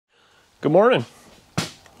Good morning.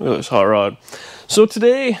 Look at this hot rod. So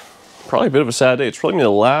today, probably a bit of a sad day. It's probably gonna be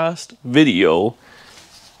the last video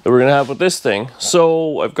that we're gonna have with this thing.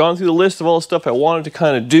 So I've gone through the list of all the stuff I wanted to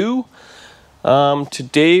kind of do.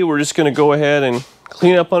 Today we're just gonna go ahead and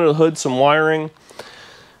clean up under the hood some wiring.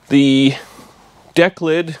 The deck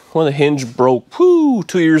lid, one of the hinge broke 2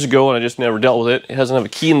 years ago and I just never dealt with it. It doesn't have a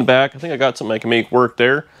key in the back. I think I got something I can make work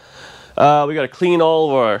there. We gotta clean all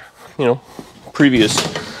of our, previous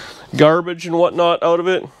garbage and whatnot out of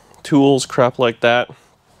it. Tools, crap like that.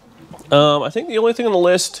 I think the only thing on the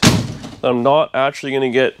list that I'm not actually going to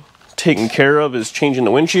get taken care of is changing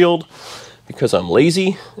the windshield because I'm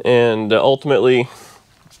lazy, and ultimately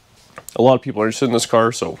a lot of people are interested in this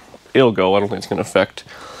car, so it'll go. I don't think it's going to affect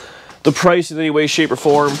the price in any way, shape, or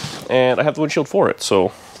form, and I have the windshield for it,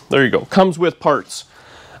 so there you go. Comes with parts.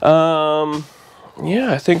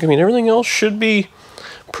 Yeah, I think, everything else should be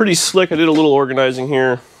pretty slick. I did a little organizing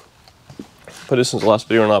here. Put this in the last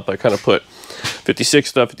video or not, but I kind of put 56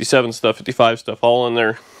 stuff, 57 stuff, 55 stuff all in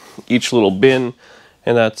there, each little bin,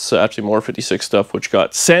 and that's actually more 56 stuff which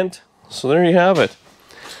got sent. So there you have it.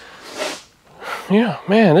 Yeah,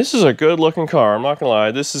 man, this is a good looking car. I'm not gonna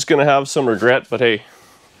lie. This is gonna have some regret, but hey,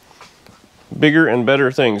 bigger and better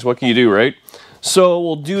things. What can you do, right? So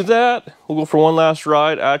we'll do that. We'll go for one last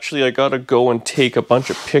ride. Actually, I gotta go and take a bunch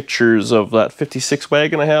of pictures of that 56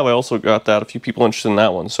 wagon I have. I also got that. A few people interested in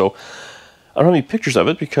that one. So I don't have any pictures of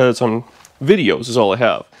it because videos is all I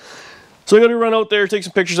have. So I gotta run out there, take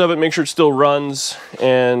some pictures of it, make sure it still runs,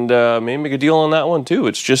 and maybe make a deal on that one too.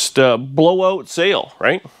 It's just a blowout sale,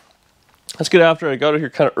 right? Let's get after it. I got it here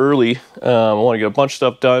kind of early. I want to get a bunch of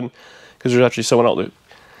stuff done because there's actually someone out there.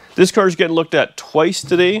 This car's getting looked at twice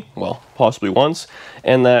today, well, possibly once,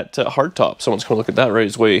 and that hardtop, someone's going to look at that right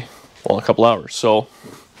his way, well, in a couple hours. So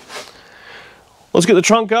let's get the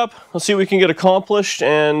trunk up, let's see what we can get accomplished,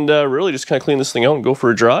 and really just kind of clean this thing out and go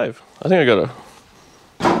for a drive. I think I got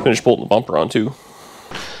to finish bolting the bumper on too.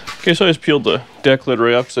 Okay, so I just peeled the deck lid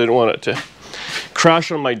right up because I didn't want it to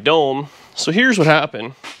crash on my dome. So here's what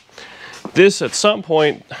happened. This, at some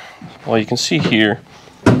point, well, you can see here,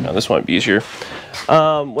 now this might be easier.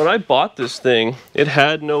 When I bought this thing, it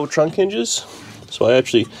had no trunk hinges, so I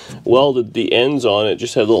actually welded the ends on it,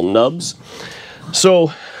 just had little nubs.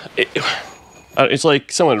 So it's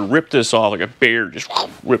like someone ripped this off, like a bear just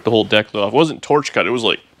ripped the whole deck lid off. It wasn't torch cut, it was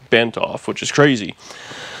like bent off, which is crazy.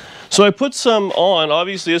 So I put some on.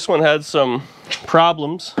 Obviously this one had some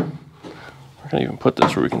problems. We're gonna even put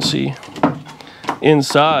this where we can see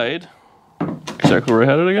inside exactly where I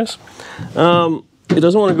had it, I guess. It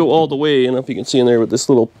doesn't want to go all the way, and if you can see in there with this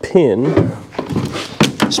little pin,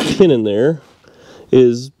 this pin in there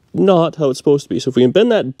is not how it's supposed to be. So if we can bend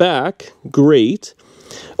that back, great.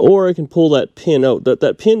 Or I can pull that pin out.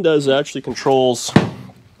 That pin does actually controls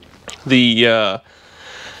the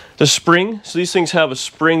spring. So these things have a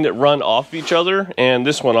spring that run off of each other, and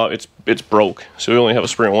this one it's broke. So we only have a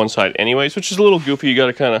spring on one side anyways, which is a little goofy. You got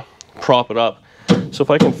to kind of prop it up. So if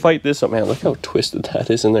I can fight this up, man, look how twisted that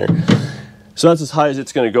is in there. So that's as high as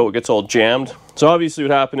it's going to go. It gets all jammed. So obviously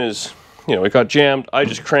what happened is, it got jammed. I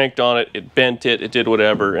just cranked on it. It bent it. It did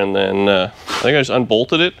whatever. And then I think I just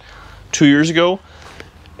unbolted it 2 years ago.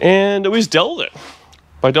 And we just dealt with it.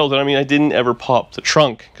 By dealt with it, I mean I didn't ever pop the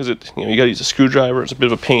trunk because you got to use a screwdriver. It's a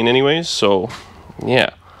bit of a pain anyways. So yeah.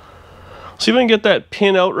 See if I can get that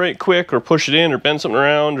pin out right quick, or push it in, or bend something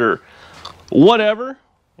around, or whatever.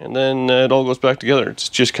 And then it all goes back together. It's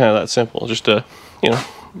just kind of that simple. Just a,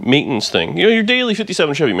 maintenance thing. Your daily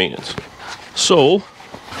 57 Chevy maintenance. So,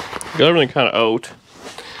 got everything kind of out.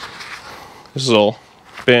 This is all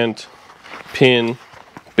bent, pin,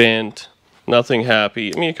 bent, nothing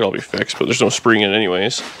happy. It could all be fixed, but there's no spring in it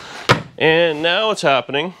anyways. And now what's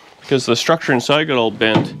happening, because the structure inside got all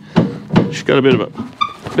bent, she's got a bit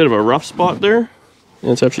of a rough spot there,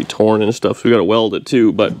 and it's actually torn and stuff, so we got to weld it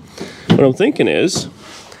too. But what I'm thinking is,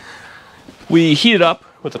 we heat it up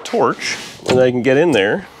with a torch, and I can get in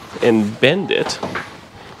there and bend it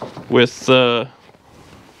with the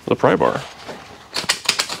pry bar.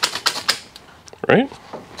 Right?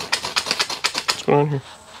 What's going on here?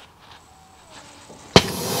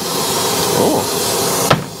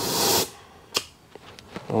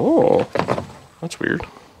 Oh, that's weird.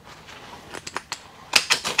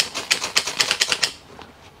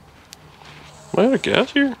 Am I out of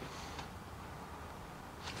gas here?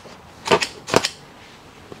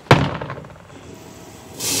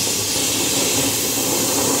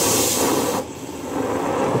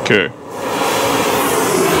 Okay.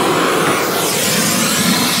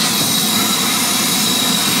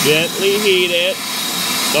 Gently heat it.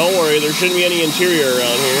 Don't worry, there shouldn't be any interior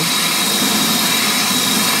around here.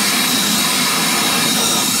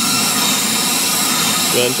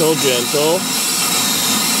 Gentle, gentle.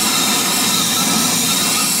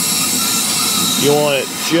 You want it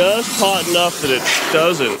just hot enough that it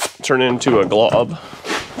doesn't turn into a glob.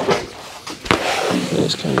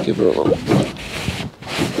 Just kind of give it a little.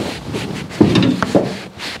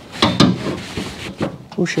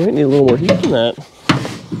 Oh, she might need a little more heat than that.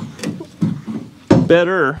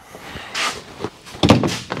 Better.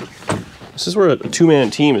 This is where a two-man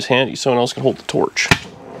team is handy. Someone else can hold the torch.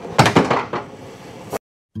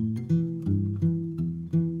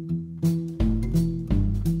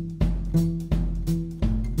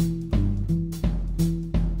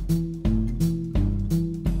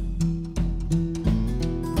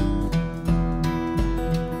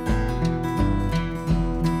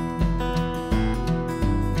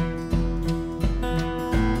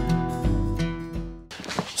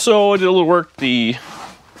 So I did a little work. The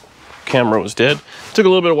camera was dead. Took a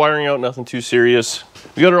little bit of wiring out, nothing too serious.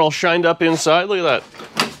 We got her all shined up inside. Look at that.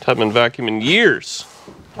 Haven't been vacuuming in years.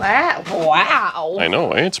 Wow. Wow. I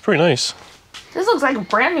know, eh? It's pretty nice. This looks like a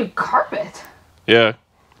brand new carpet. Yeah.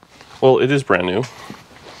 Well, it is brand new.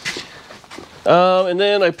 And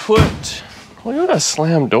then I put, well, you gotta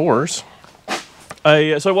slam doors. So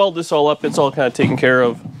I welded this all up. It's all kind of taken care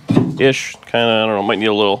of ish. Kind of, I don't know, might need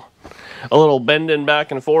a little bending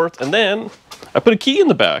back and forth. And then I put a key in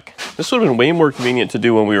the back. This would have been way more convenient to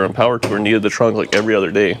do when we were on power tour and needed the trunk like every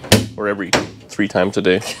other day or every 3 times a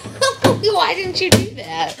day. Why didn't you do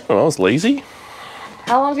that? I don't know, I was lazy.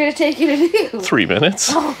 How long did it take you to do? 3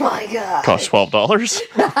 minutes. Oh my god. Cost $12.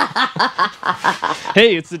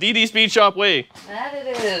 Hey, it's the DD Speed Shop way. That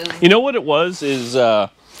it is. You know what it was is, so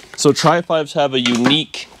Tri-5s have a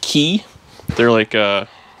unique key. They're like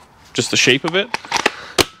just the shape of it.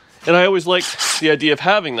 And I always liked the idea of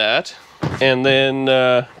having that. And then,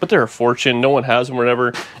 but they're a fortune. No one has them or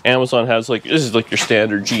whatever. Amazon has like, this is like your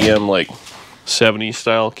standard GM like 70s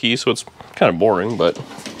style key. So it's kind of boring, but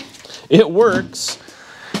it works.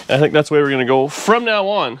 And I think that's the way we're going to go from now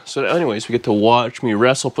on. So anyways, we get to watch me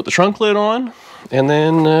wrestle, put the trunk lid on. And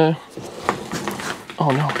then,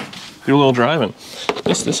 oh no, do a little driving.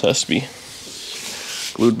 This has to be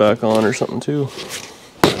glued back on or something too.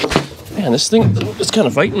 Man, this thing is kind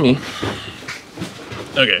of fighting me.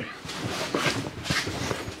 Okay.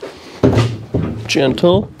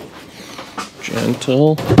 Gentle.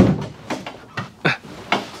 Gentle.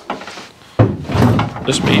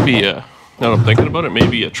 This may be a, now that I'm thinking about it,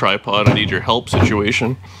 maybe a tripod, I need your help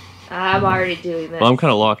situation. I'm already doing that. Well, I'm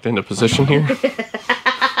kind of locked into position here.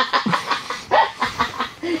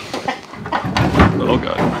 Oh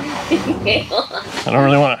god. I don't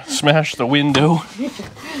really want to smash the window.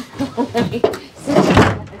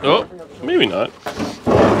 Oh, maybe not.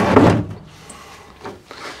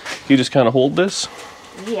 You just kind of hold this?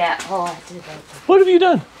 Yeah, oh, I did that. What have you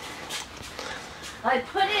done? I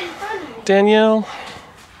put it in front of you. Danielle?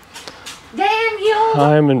 Daniel!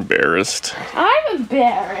 I'm embarrassed. I'm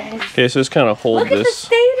embarrassed. Okay, so just kind of hold Look this. Look at the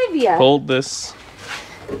state of you. Hold this.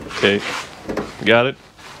 Okay. Got it?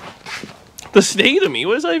 The state of me?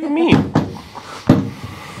 What does that even mean?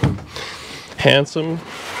 Handsome.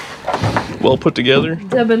 Well put together.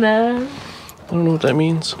 Debonair. I don't know what that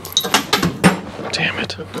means. Damn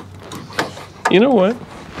it. You know what?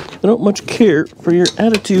 I don't much care for your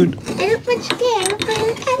attitude. I don't much care for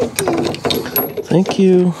your attitude. Thank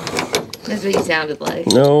you. That's what you sounded like.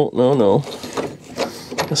 No.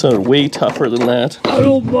 That sounded way tougher than that. I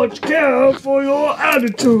don't much care for your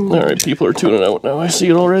attitude. Alright, people are tuning out now. I see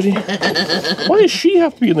it already. Why does she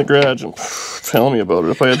have to be in the garage? And tell me about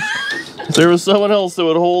it. If there was someone else that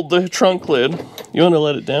would hold the trunk lid. You want to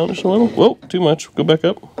let it down just a little? Whoa, too much. Go back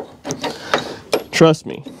up. Trust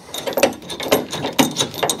me.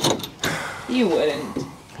 You wouldn't.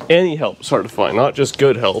 Any help is hard to find, not just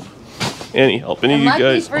good help. Any help. Any of you lucky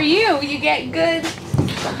guys. For you, you get good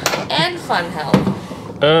and fun help.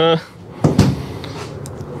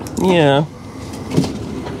 Yeah.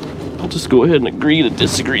 I'll just go ahead and agree to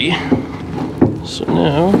disagree. So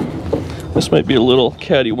now, this might be a little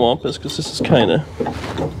cattywampus because this is kind of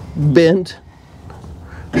bent.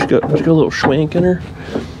 She's got a little schwank in her.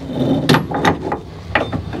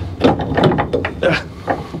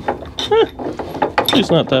 It's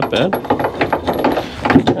not that bad.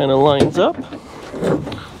 Kind of lines up.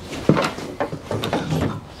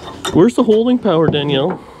 Where's the holding power,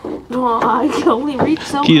 Danielle? Oh, I can only reach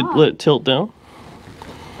so Can you high. let it tilt down?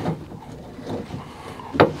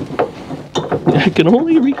 I can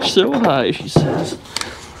only reach so high, she says.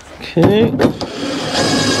 Okay.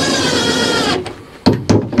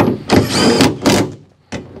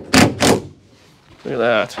 Look at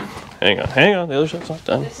that. Hang on. The other side's not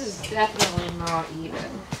done. This is definitely not even.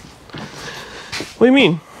 What do you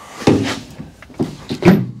mean?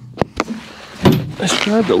 Let's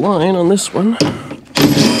grab the line on this one.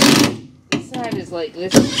 This side is like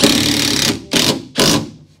this.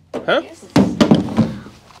 Huh?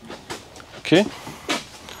 Okay.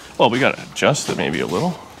 Well, we gotta adjust it maybe a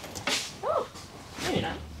little. Oh, maybe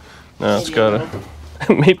not. No, it's gotta.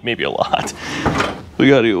 Maybe a lot. We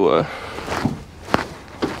gotta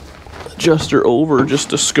adjust her over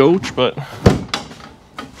just a scotch, but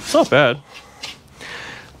it's not bad.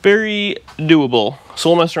 Very doable. So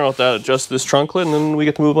we'll mess around with that, adjust this trunklet, and then we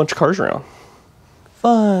get to move a bunch of cars around.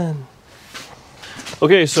 Fun.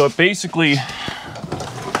 Okay, so it basically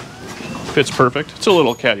fits perfect. It's a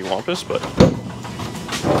little cattywampus, but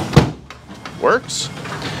works.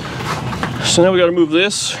 So now we gotta move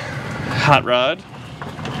this hot rod.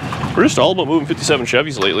 We're just all about moving 57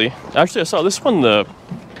 Chevys lately. Actually, I saw this one, the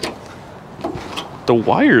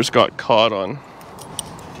wires got caught on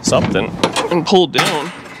something and pulled down.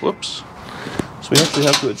 Whoops. So we actually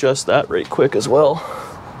have to adjust that right quick as well.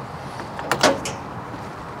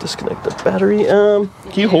 Disconnect the battery. Can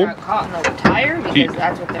you hold? Got caught in the tire because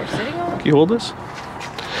that's what they're sitting on. Can you hold this?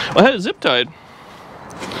 Well, I had it zip tied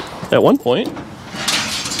at one point.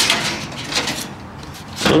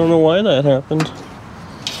 So I don't know why that happened.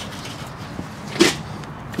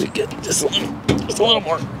 Can we get just a little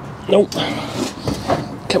more? Nope.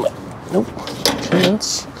 Come on. Nope. Okay,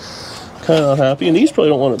 that's kind of not happy. And these probably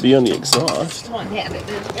don't want to be on the exhaust. One-handed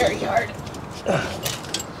is very hard.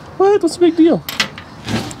 What? What's the big deal?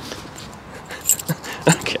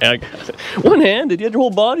 Okay, I got it. One-handed? You had your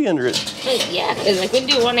whole body under it. Yeah, because I couldn't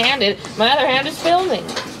do one-handed. My other hand is filming.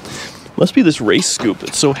 Must be this race scoop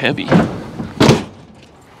that's so heavy.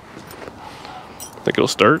 Think it'll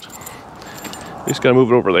start? We just gotta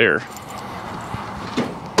move it over there.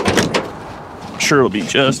 I'm sure it'll be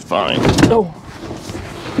just fine. No.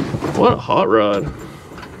 What a hot rod.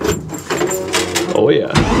 Oh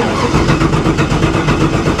yeah.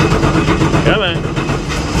 Come on.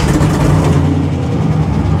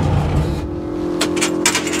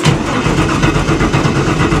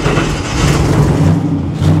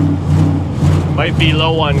 Might be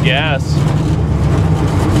low on gas.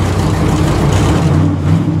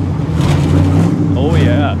 Oh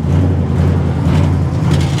yeah.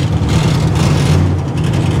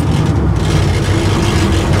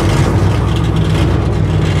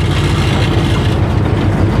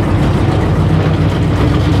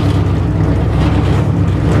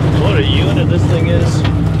 What a unit this thing is.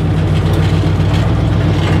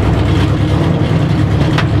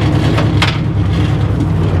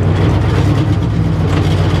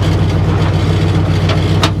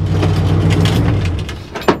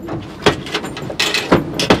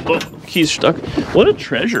 Key's stuck. What a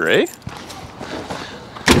treasure, eh?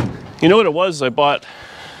 You know what it was? I bought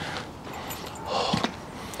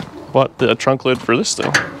the trunk lid for this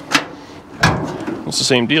thing. It's the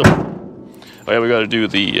same deal. Oh yeah, we got to do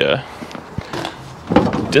the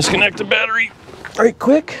disconnect the battery right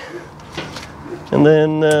quick, and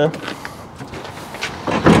then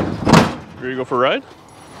ready to go for a ride.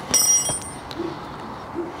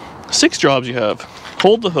 6 jobs you have.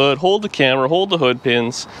 Hold the hood, hold the camera, hold the hood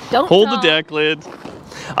pins, hold the deck lid.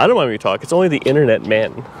 I don't mind when you talk. It's only the internet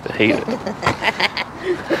men that hate it.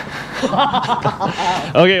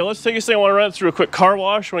 Okay, let's take this thing. I want to run it through a quick car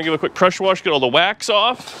wash. I want to give it a quick pressure wash, get all the wax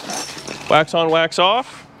off. Wax on, wax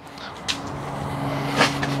off.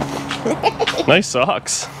 Nice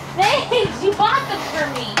socks. Thanks, you bought them for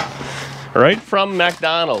me. Right from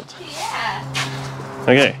McDonald's. Yeah.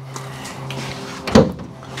 Okay.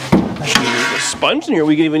 There's a sponge in here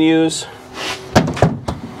we can even use.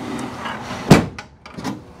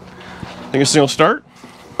 Think this thing will start?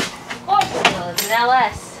 Of course it will. It's an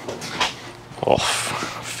LS. Oh,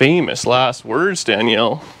 famous last words,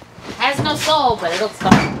 Danielle. Has no soul, but it'll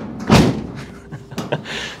start.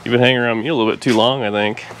 You've been hanging around me a little bit too long, I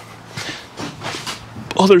think.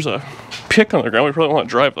 Oh, there's a pick on the ground. We probably want to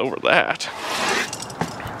drive over that.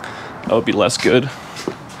 That would be less good.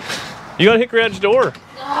 You gotta hit garage door.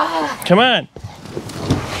 Come on.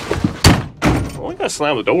 Well, we gotta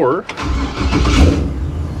slam the door.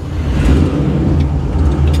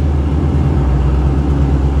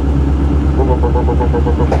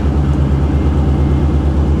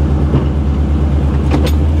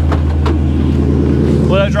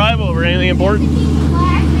 What did I drive over? Anything important?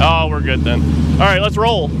 Oh, we're good then. All right, let's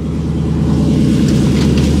roll.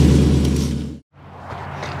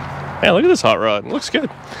 Yeah, look at this hot rod. It looks good.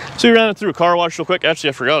 So we ran it through a car wash real quick. Actually,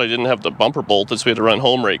 I forgot I didn't have the bumper bolted, so we had to run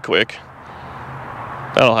home right quick.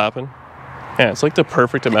 That'll happen. Yeah, it's like the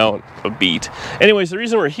perfect amount of beat. Anyways, the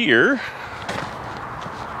reason we're here...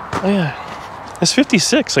 Oh yeah. It's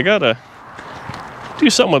 56. I gotta do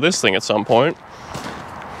something with this thing at some point.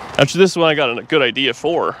 Actually, this is what I got a good idea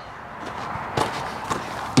for.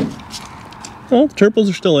 Oh, turtles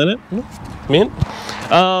are still in it. Mint.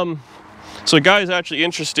 So a guy's actually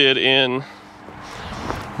interested in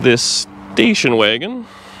this station wagon.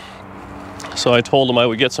 So I told him I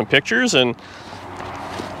would get some pictures, and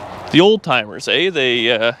the old timers, I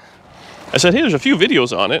said, hey, there's a few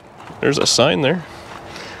videos on it. There's a sign there.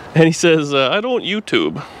 And he says, I don't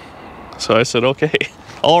YouTube. So I said, okay,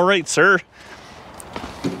 all right, sir.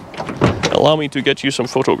 Allow me to get you some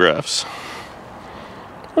photographs.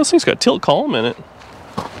 Well, this thing's got a tilt column in it.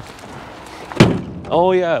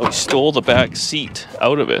 Oh yeah, we stole the back seat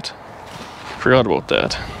out of it. Forgot about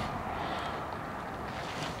that.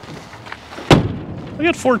 I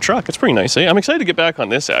got Ford truck. It's pretty nice, eh? I'm excited to get back on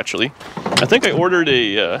this, actually. I think I ordered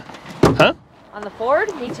a, huh? On the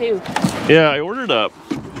Ford? Me too. Yeah, I ordered a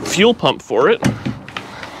fuel pump for it.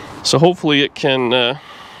 So hopefully it can, man,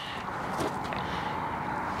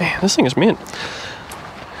 this thing is mint.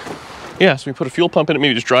 Yeah, so we put a fuel pump in it,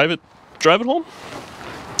 maybe just drive it home.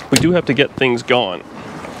 We do have to get things gone.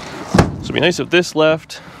 So it'd be nice if this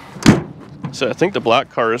left. So I think the black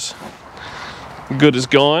car's good as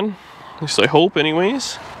gone. At least I hope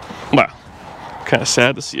anyways. Well, kind of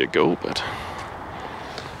sad to see it go, but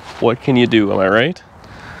what can you do, am I right?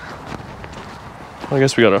 Well, I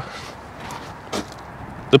guess we gotta,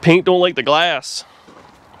 the paint don't like the glass.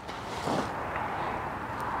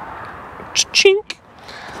 Chink.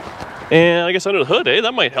 And I guess under the hood, eh?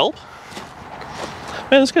 That might help.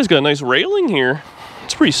 Man, this guy's got a nice railing here.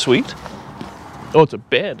 It's pretty sweet. Oh, it's a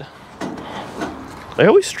bed. I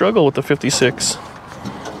always struggle with the 56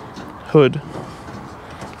 hood.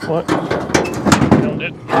 What? Found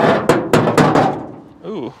it.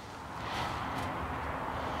 Ooh.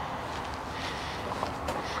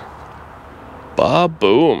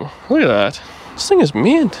 Ba-boom. Look at that. This thing is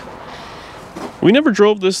mint. We never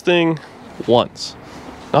drove this thing once.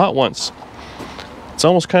 Not once. It's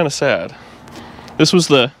almost kind of sad. This was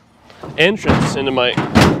the entrance into my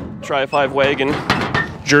Tri-5 wagon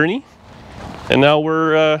journey. And now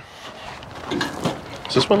we're,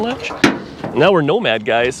 is this one latch? Now we're nomad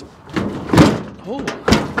guys. Oh.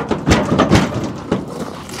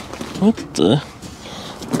 What the?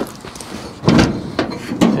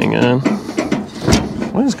 Hang on.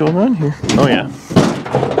 What is going on here? Oh yeah.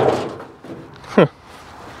 Huh.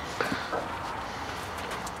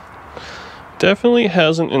 Definitely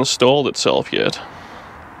hasn't installed itself yet.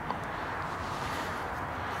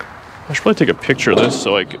 I should probably take a picture of this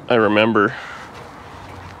so I remember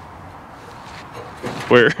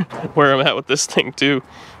where I'm at with this thing too.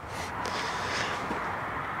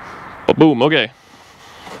 But boom, okay.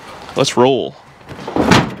 Let's roll.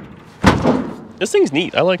 This thing's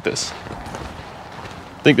neat, I like this.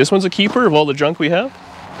 Think this one's a keeper of all the junk we have?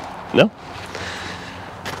 No?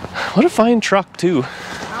 What a fine truck too.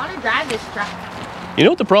 I want to drive this truck. You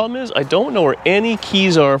know what the problem is? I don't know where any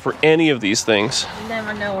keys are for any of these things. You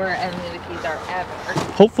never know where any of the keys are ever.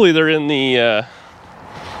 Hopefully they're in the,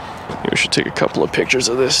 maybe we should take a couple of pictures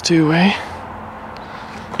of this too, eh?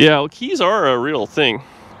 Yeah, well, keys are a real thing.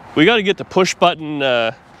 We got to get the push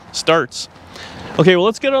button starts. Okay, well,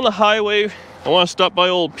 let's get on the highway. I want to stop by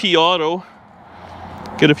old P Auto,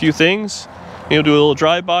 get a few things, do a little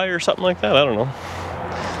drive-by or something like that. I don't know.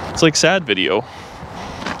 It's like sad video.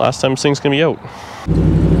 Last time this thing's gonna be out.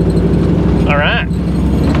 All right,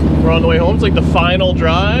 we're on the way home. It's like the final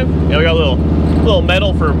drive. Yeah, we got a little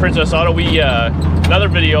medal for Princess Auto. We another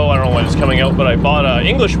video, I don't know when it's coming out, but I bought an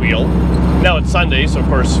English wheel. Now it's Sunday, so of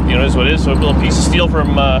course, you know, it is what it is. So a little piece of steel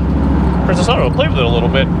from Princess Auto. I'll play with it a little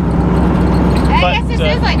bit. I guess this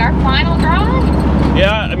is like our final drive.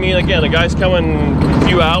 Yeah, I mean, again, the guy's coming in a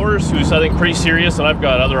few hours who's, I think, pretty serious, and I've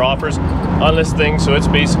got other offers on this thing, so it's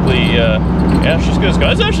basically, yeah, she's good as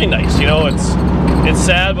gold. It's actually nice, you know, it's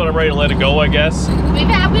sad, but I'm ready to let it go, I guess.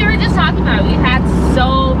 We were just talking about it, we've had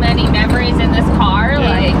so many memories in this car,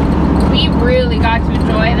 yeah. Like, we really got to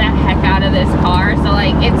enjoy the heck out of this car, so,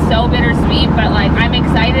 like, it's so bittersweet, but, like, I'm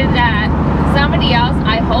excited that somebody else,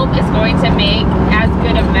 I hope, is going to make as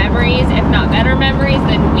good of memories, if not better memories,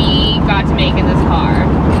 than we got to make in this car.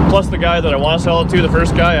 Plus the guy that I want to sell it to, the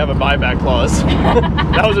first guy, I have a buyback clause.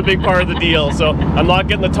 That was a big part of the deal. So I'm not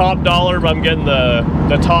getting the top dollar, but I'm getting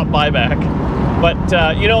the top buyback. But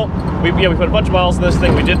you know, we put a bunch of miles in this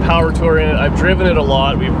thing. We did power tour in it. I've driven it a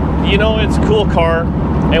lot. You know, it's a cool car.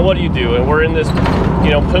 And what do? And we're in this,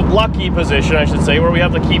 you know, lucky position, I should say, where we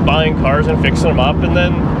have to keep buying cars and fixing them up, and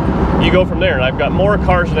then you go from there. And I've got more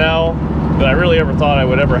cars now than I really ever thought I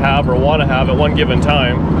would ever have or want to have at one given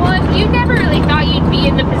time. Well, you never really thought you'd be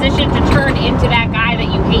in the position to turn into that guy that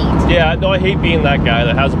you hate. Yeah, no, I hate being that guy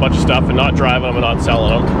that has a bunch of stuff and not driving them and not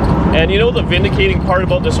selling them. And you know the vindicating part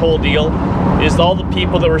about this whole deal is all the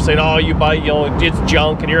people that were saying, oh, you buy, you know, it's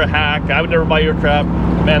junk and you're a hack, I would never buy your crap.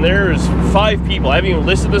 Man, there's 5 people. I haven't even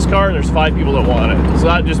listed this car and there's 5 people that want it. So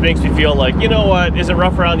that just makes me feel like, you know what, is it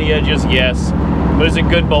rough around the edges? Yes. But is it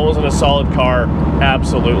good bones and a solid car?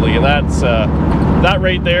 Absolutely. And that's that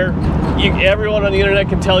right there. Everyone on the internet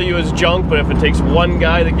can tell you is junk, but if it takes one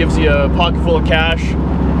guy that gives you a pocket full of cash,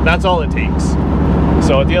 that's all it takes.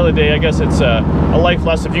 So at the end of the day, I guess it's a life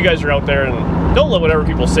lesson. If you guys are out there and don't let whatever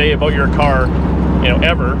people say about your car, you know,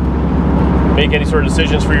 ever make any sort of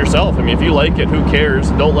decisions for yourself. I mean, if you like it, who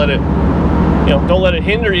cares? Don't let it, you know, don't let it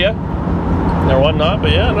hinder you or whatnot.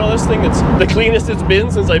 But yeah, no, this thing, it's the cleanest it's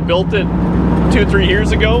been since I built it 2-3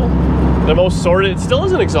 years ago. The most sorted. It still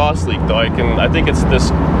has an exhaust leak though. I think it's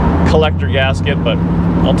this collector gasket, but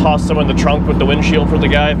I'll toss some in the trunk with the windshield for the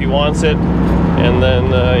guy if he wants it. And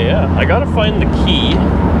then yeah, I gotta find the key.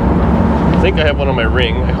 I think I have one on my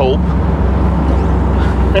ring, I hope.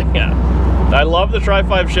 Yeah, I love the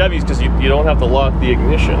Tri-5 Chevys because you don't have to lock the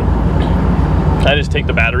ignition. I just take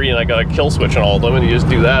the battery and I got a kill switch on all of them and you just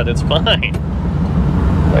do that, it's fine.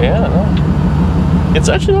 But yeah, no. It's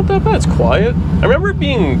actually not that bad, it's quiet. I remember it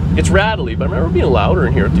being, it's rattly, but I remember it being louder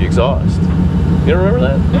in here with the exhaust. You don't remember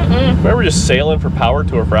that? I remember just sailing for power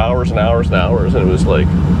tour for hours and hours and hours, and it was like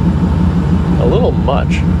a little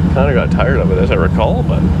much. Kind of got tired of it as I recall,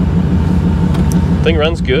 but thing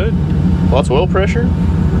runs good. Lots of oil pressure.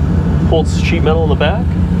 Holds sheet metal in the back.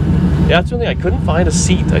 Yeah, that's the only thing. I couldn't find a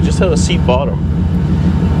seat. I just had a seat bottom.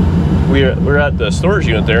 We're at the storage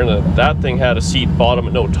unit there, and that thing had a seat bottom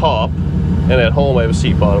and no top. And at home, I have a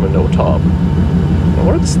seat bottom and no top.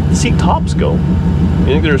 Where did the seat tops go? You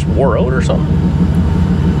think they're just wore out or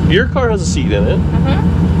something? Your car has a seat in it.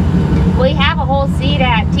 We have a whole seat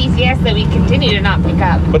at TCS that we continue to not pick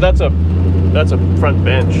up. But that's a front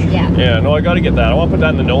bench. Yeah. Yeah, no, I gotta get that. I want to put that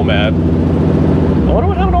in the Nomad. I wonder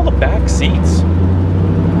what happened to all the back seats.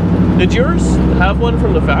 Did yours have one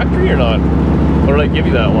from the factory or not? Or did I give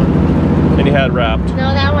you that one? And you had wrapped?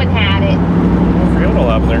 No, that one had it. I forget what all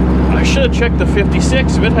happened there. I should have checked the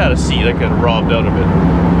 56. If it had a seat, I could have robbed out of it.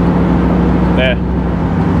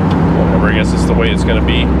 Whatever, I guess it's the way it's gonna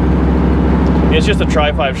be. It's just a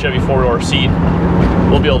Tri-5 Chevy 4-door seat.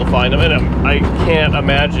 We'll be able to find them, and I can't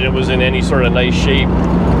imagine it was in any sort of nice shape.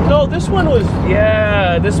 No, this one was,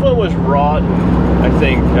 yeah, this one was rotten, I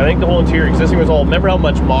think. I think the whole interior existing was all, remember how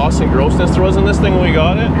much moss and grossness there was in this thing when we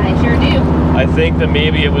got it? I sure do. I think that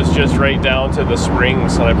maybe it was just right down to the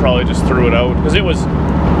springs, and I probably just threw it out, because it was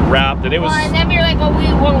wrapped, and it was... Well, and then we were like, well, we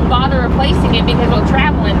won't bother replacing it because we'll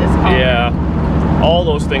travel in this car. Yeah, all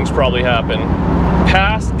those things probably happen.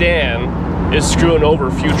 Past Dan is screwing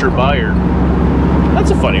over future buyer.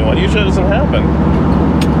 That's a funny one. Usually it doesn't happen.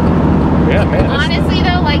 Yeah, man. Honestly,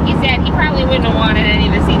 though, like you said, he probably wouldn't have wanted any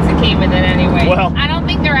of the seats that came with it anyway. Well, I don't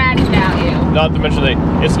think they're adding value. Not to mention,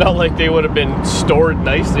 it's not like they would have been stored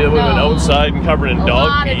nicely. They would have been outside and covered in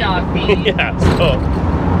dog pee. A lot of dog pee. Yeah,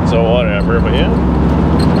 so whatever, but yeah.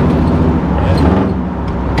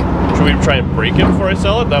 Should we try and break it before I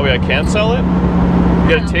sell it? That way I can't sell it?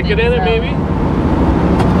 Get a ticket in it, maybe?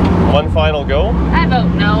 One final go? I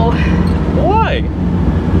vote no. Why?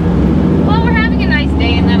 Well, we're having a nice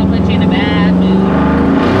day and that'll put you in a bad mood.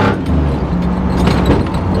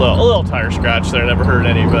 A little tire scratch there, never hurt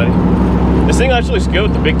anybody. This thing actually is good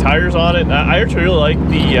with the big tires on it. I actually really like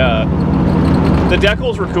the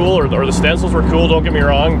decals were cool, or the stencils were cool, don't get me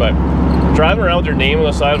wrong, but driving around with your name on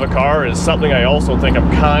the side of a car is something I also think I'm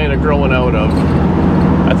kind of growing out of.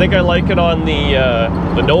 I think I like it on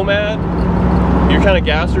the Nomad. Your kind of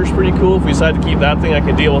gasser is pretty cool. If we decide to keep that thing, I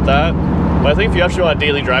can deal with that. But I think if you actually want to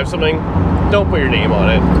daily drive something, don't put your name on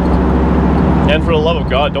it. And for the love of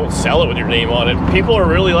God, don't sell it with your name on it. People are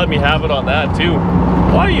really letting me have it on that too.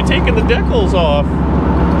 Why are you taking the decals off?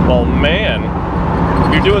 Well, man,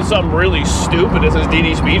 you're doing something really stupid. It says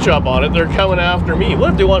DD Speed Shop on it. They're coming after me.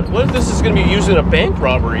 What if they want? What if this is going to be used in a bank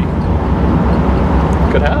robbery?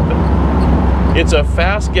 Could happen. It's a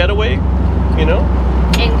fast getaway, you know.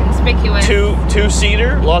 Inconspicuous.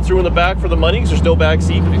 Two-seater, lots of room in the back for the money because there's no back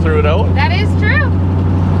seat if you threw it out. That is true.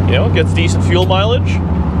 You know, it gets decent fuel mileage,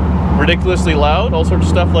 ridiculously loud, all sorts of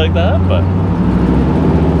stuff like that, but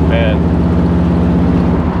man,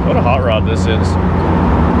 what a hot rod this is.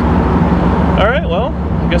 All right, well,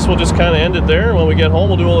 I guess we'll just kind of end it there. When we get home,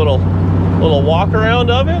 we'll do a little walk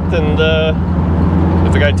around of it, and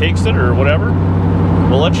if the guy takes it or whatever,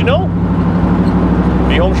 we'll let you know.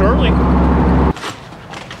 Be home shortly.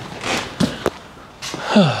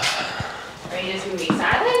 Are you just gonna be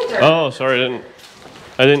silent? Or? Oh, sorry,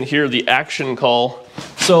 I didn't hear the action call.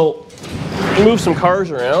 So, move some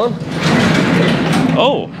cars around.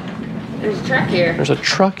 Oh, There's a truck here. there's a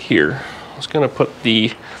truck here. I was gonna put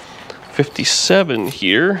the 57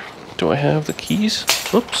 here. Do I have the keys?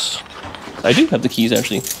 Oops. I do have the keys,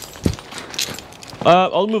 actually.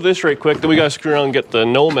 I'll move this right quick, then we gotta screw around and get the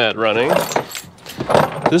Nomad running.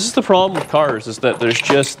 This is the problem with cars, is that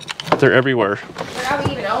they're everywhere.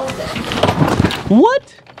 Nobody even owns it.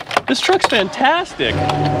 What? This truck's fantastic.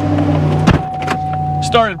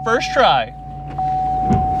 Started first try.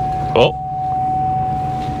 Oh.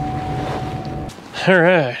 All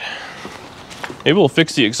right. Maybe we'll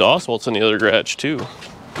fix the exhaust while it's in the other garage too.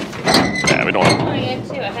 Yeah, we don't want Oh, you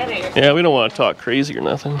too, ahead of yourself. Yeah, we don't want to talk crazy or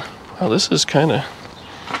nothing. Oh, this is kind of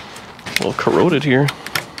a little corroded here.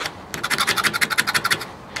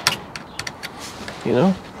 You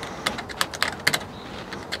know?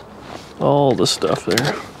 All the stuff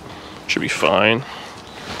there. Should be fine.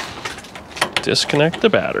 Disconnect the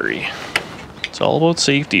battery. It's all about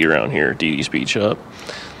safety around here at Dee Dee's Beach Hut.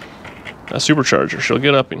 A supercharger, she'll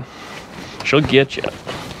get up and she'll get you.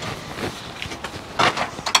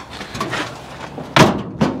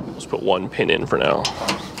 Let's put one pin in for now.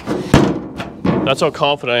 That's how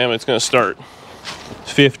confident I am it's gonna start.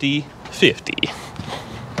 50-50.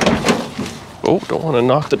 Oh, don't want to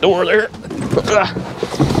knock the door there.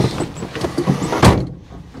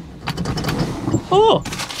 Oh,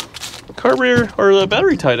 carburetor or the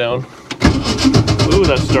battery tie down. Ooh,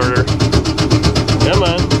 that starter. Come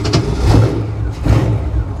on.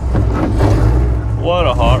 What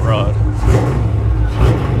a hot rod.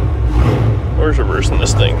 Where's reversing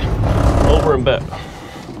this thing? Over and back.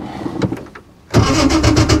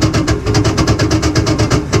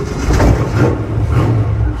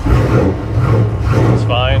 It's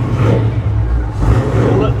fine.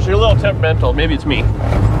 She's a little temperamental. Maybe it's me.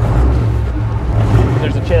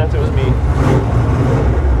 There's a chance it was me.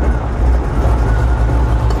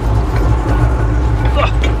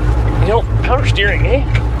 Ugh. You know, power steering, eh?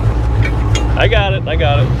 I got it.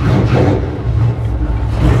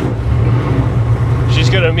 She's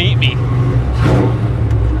gonna meet me.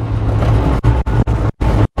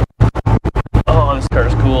 Oh, this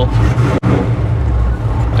car's cool.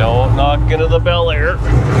 Don't knock into the Bel Air.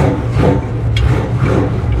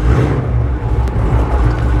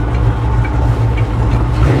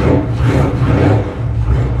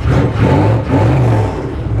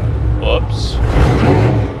 Whoops.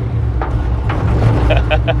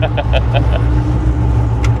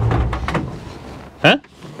 Huh?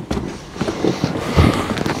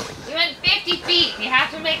 You went 50 feet. You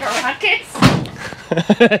have to make a ruckus.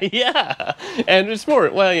 Yeah, and it's more,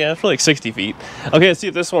 well, yeah, it's like 60 feet. Okay, let's see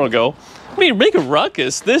if this one will go. I mean, make a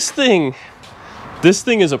ruckus. This thing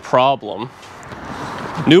is a problem.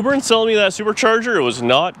 Newbern selling me that supercharger, it was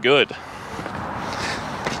not good.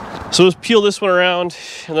 So let's peel this one around,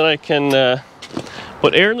 and then I can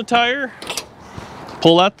put air in the tire,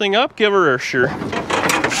 pull that thing up, give her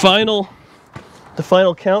the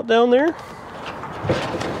final countdown there.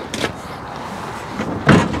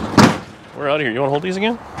 We're out of here. You want to hold these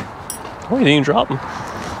again? Oh, you didn't even drop them.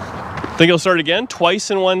 Think it'll start again? Twice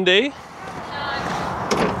in one day?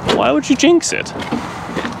 Why would you jinx it?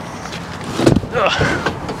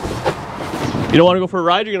 Ugh. You don't want to go for a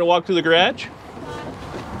ride? You're going to walk through the garage?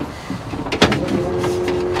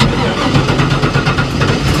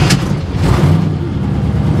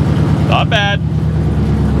 Not bad.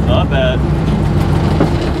 Not bad.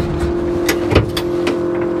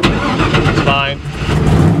 It's fine.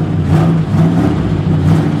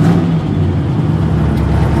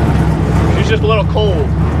 She's just a little cold.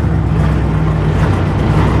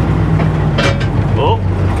 Oh.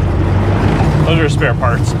 Those are spare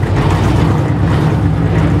parts.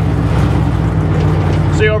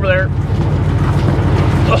 See you over there.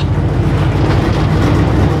 Ugh.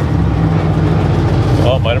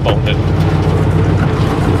 Oh, might have bumped it.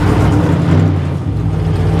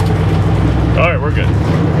 All right, we're good.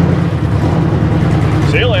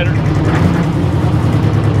 See you later.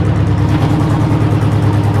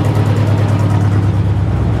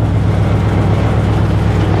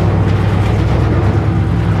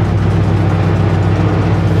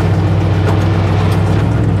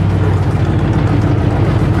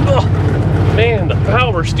 Oh, man, the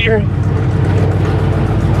power steering.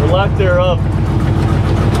 The lack thereof.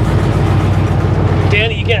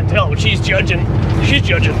 Danny, you can't tell, but she's judging. She's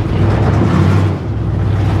judging.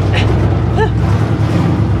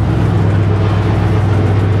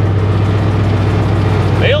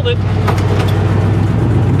 Nailed it.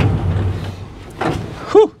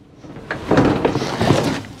 Whew.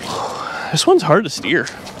 thing's hard to steer.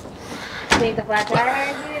 Think the flat tire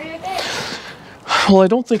has anything to do with it? Well, I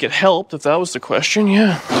don't think it helped, if that was the question,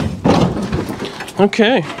 yeah.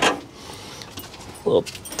 Okay. Little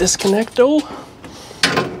disconnecto.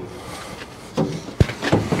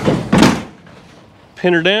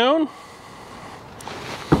 Pin her down.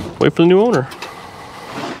 Wait for the new owner.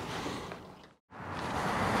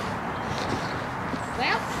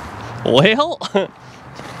 Well,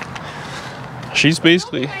 she's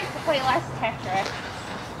basically. Nice to play less Tetris.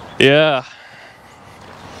 Yeah.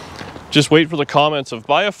 Just wait for the comments of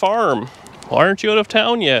buy a farm. Why aren't you out of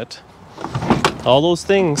town yet? All those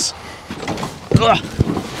things. Ugh.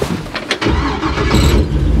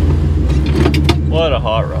 What a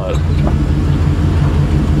hot rod.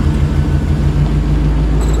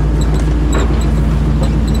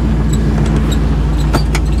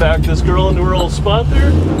 Back this girl into her old spot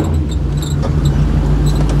there.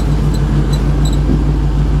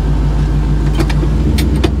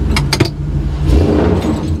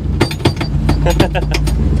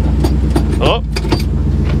 Oh.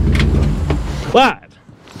 What?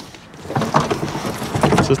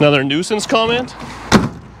 Is this another nuisance comment?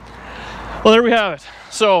 Well, there we have it.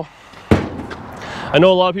 So, I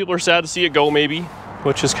know a lot of people are sad to see it go, maybe,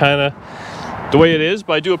 which is kind of the way it is,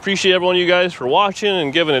 but I do appreciate every one of you guys for watching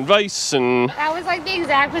and giving advice. And that was like the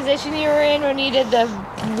exact position you were in when you did the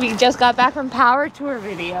we just got back from power tour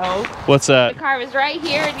video. What's that? The car was right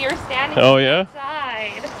here and you were standing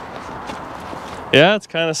outside. Yeah, it's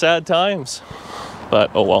kind of sad times,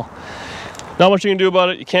 but oh well. Not much you can do about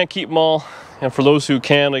it. You can't keep them all. And for those who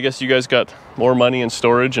can, I guess you guys got more money in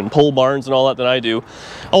storage and pole barns and all that than I do.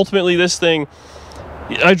 Ultimately, this thing,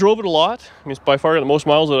 I drove it a lot. I mean, it's by far the most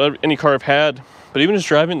miles of any car I've had. But even just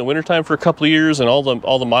driving in the wintertime for a couple of years and all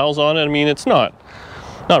the miles on it, I mean, it's not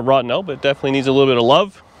rotten out, but it definitely needs a little bit of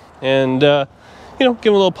love. And, you know,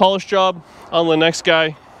 give it a little polish job on the next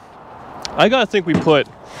guy. I gotta think we put,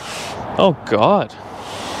 oh God,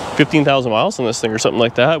 15,000 miles on this thing or something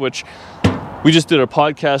like that, which we just did a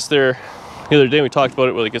podcast there the other day. We talked about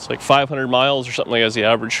it, where it gets like 500 miles or something like as the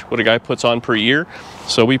average, what a guy puts on per year.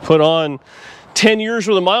 So we put on 10 years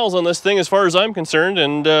worth of miles on this thing as far as I'm concerned,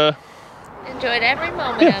 and enjoyed every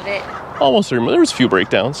moment of it. Almost there was a few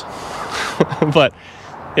breakdowns. But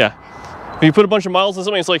yeah, if you put a bunch of miles on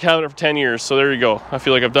something, it's like having it for 10 years. So there you go. I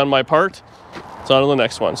feel like I've done my part. It's on to the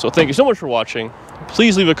next one. So thank you so much for watching.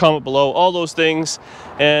 Please leave a comment below, all those things,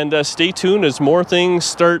 and stay tuned as more things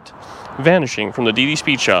start vanishing from the DD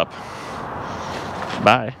Speed Shop.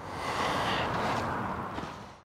 Bye.